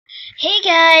Hey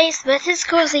guys, Mrs.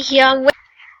 Cozy here.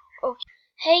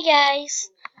 Hey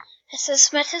guys, this is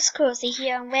Mrs. Cozy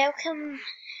here and welcome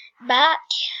back.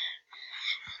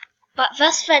 But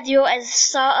this video is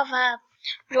sort of a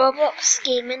Roblox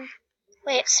gaming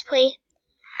let's play.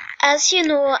 As you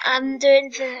know, I'm doing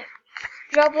the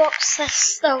Roblox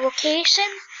sister location.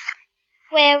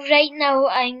 Well, right now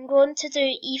I'm going to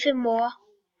do even more.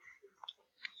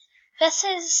 This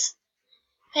is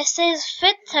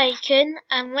Food Tycoon,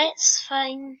 and let's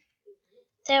find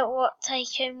out what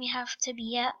tycoon we have to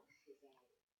be at.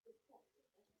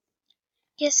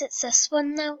 Guess it's this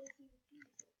one now.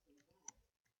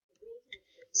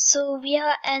 So we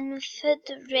are in food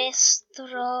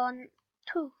restaurant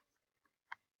 2.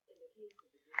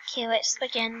 Okay, let's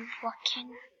begin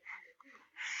working.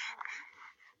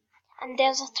 And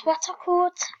there's a Twitter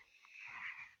code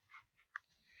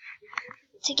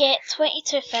to get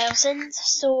 22,000,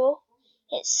 so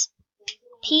it's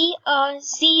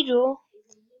PR0F1T.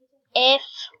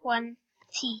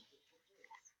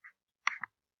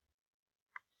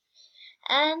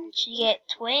 And you get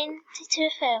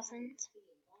 22,000.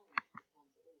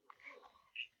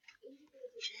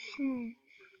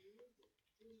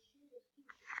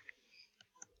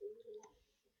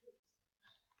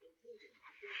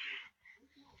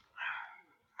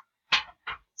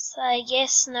 So I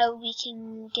guess now we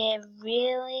can get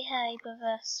really high with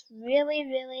this.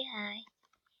 Really high.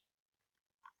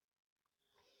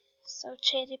 So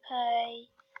cherry pie,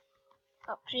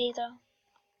 upgrader,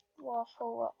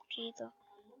 waffle upgrader,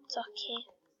 turkey,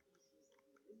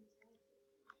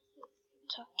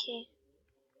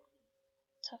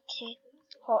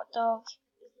 hot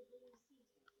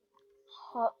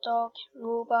dog,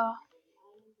 roll bar,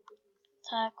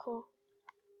 taco,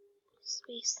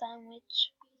 space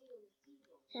sandwich,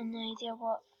 and no idea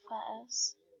what that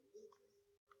is.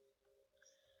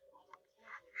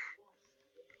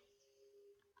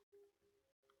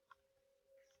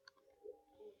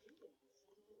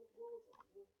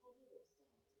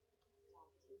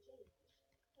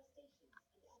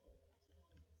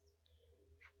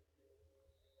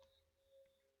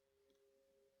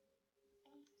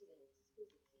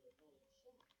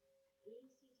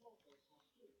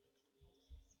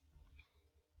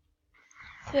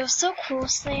 We're so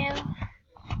close there,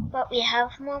 but we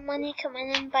have more money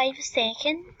coming in by the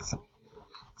second,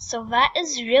 so that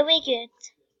is really good.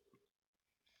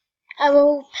 I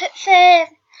will put the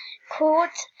code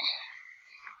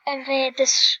in the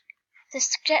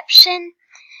description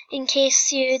in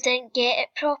case you didn't get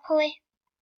it properly.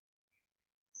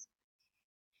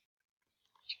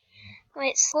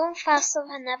 It's going faster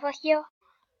than ever here,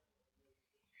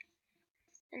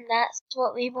 and that's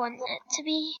what we want it to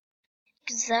be.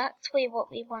 Exactly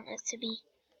what we want it to be.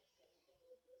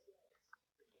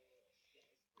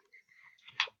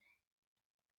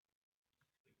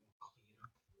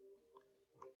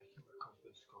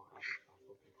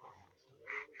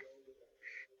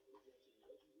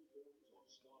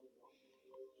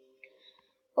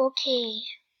 Okay.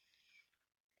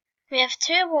 We have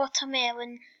 2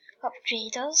 watermelon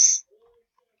upgraders.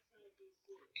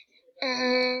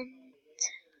 And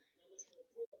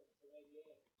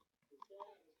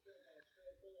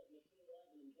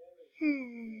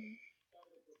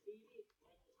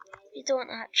we don't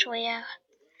actually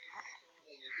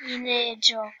need a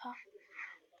dropper.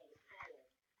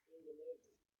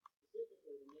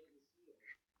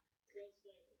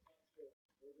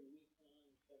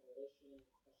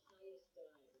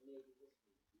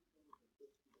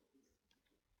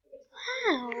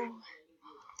 Wow.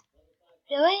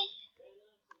 Really?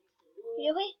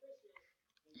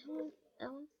 I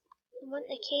want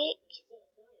the cake.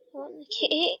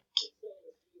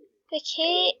 The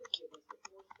cake.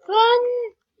 Run!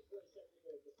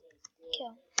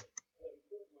 Kill.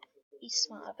 Be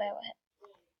smart about it.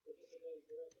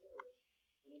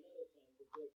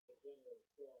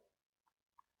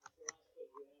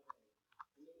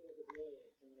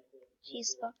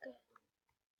 Cheeseburger.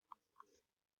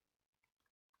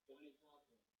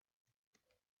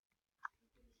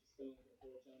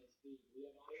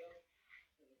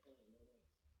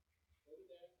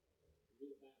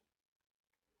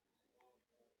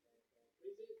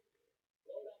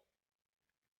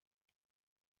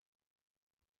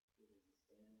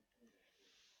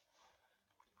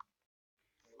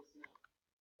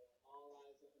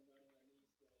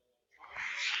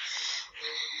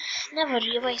 Never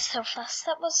realised how fast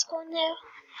that was going there.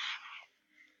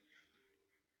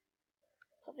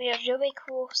 But we are really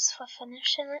close for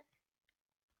finishing it.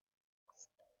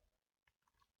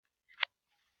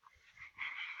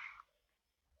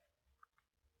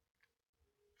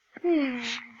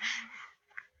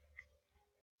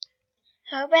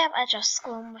 How about I just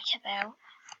go and look about?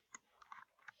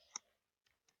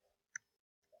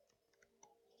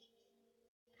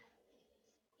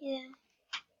 Yeah.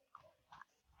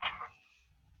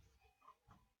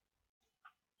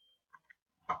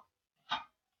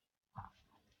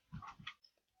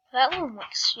 That one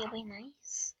looks really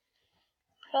nice.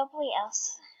 Probably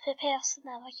else the person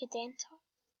that I could enter.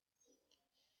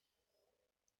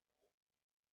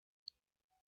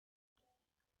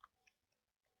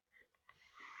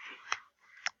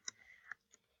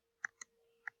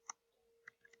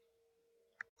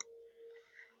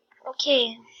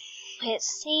 Okay, let's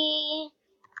see.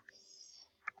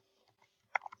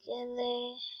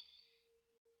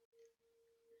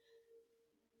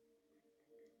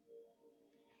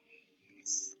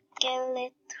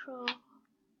 Skeletro.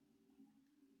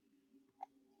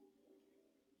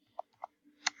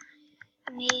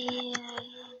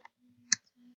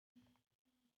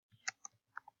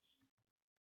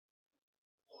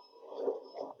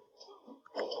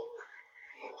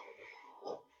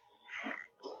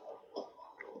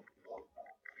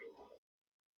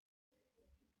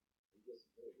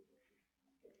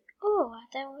 Oh, I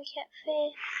don't look at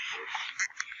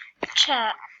the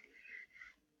chat.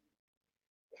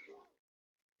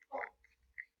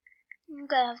 I'm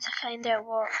gonna have to find out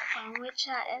what language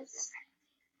that is.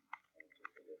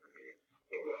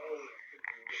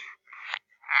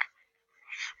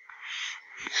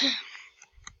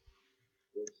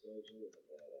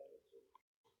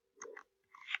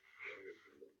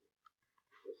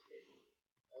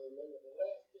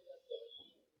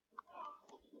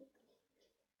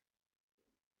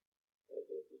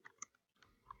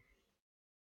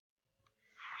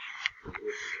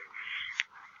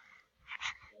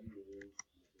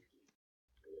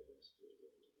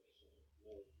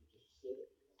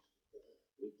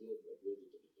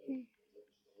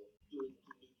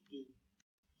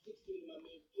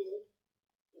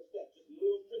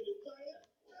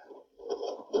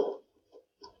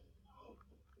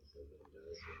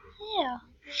 Yeah.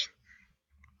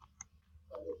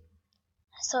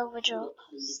 Silver drop.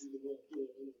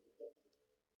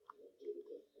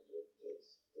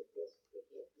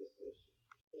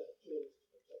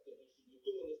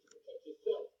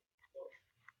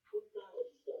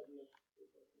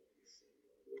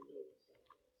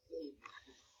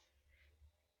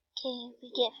 Okay, we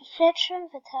get the fridge room,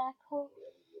 the tackle,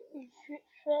 and fruit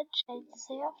fridge, and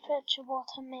dessert fridge,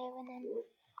 watermelon, and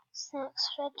snacks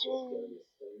fridge, and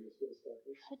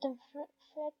food and fruit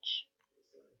fridge.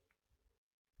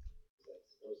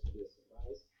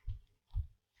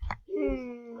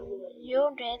 You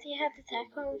already have the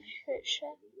tackle and fruit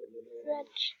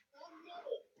fridge.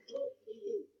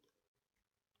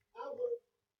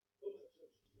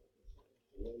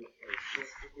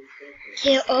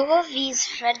 Okay, all of these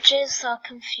fridges are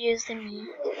confusing me.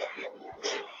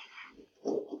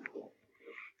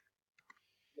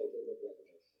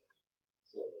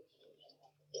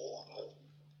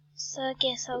 So I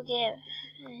guess I'll get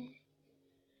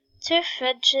two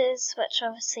fridges which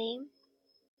are the same.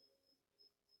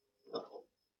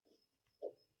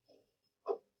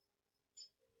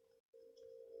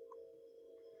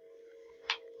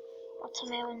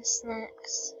 Watermelon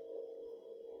snacks.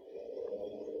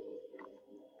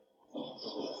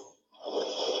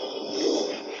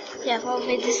 Yeah, all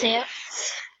the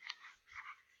desserts.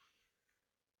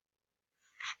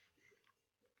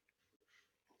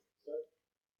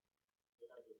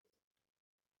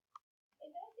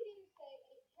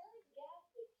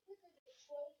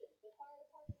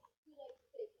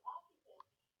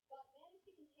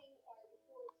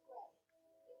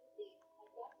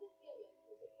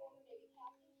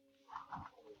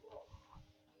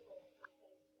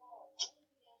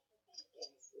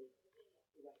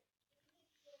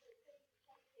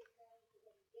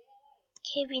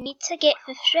 Okay, we need to get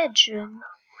the fridge room,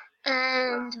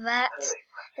 and that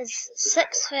is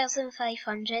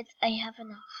 6,500. I have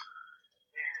enough.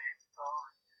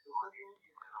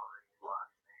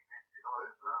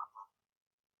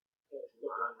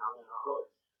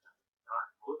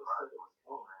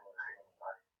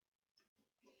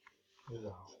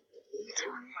 Yeah.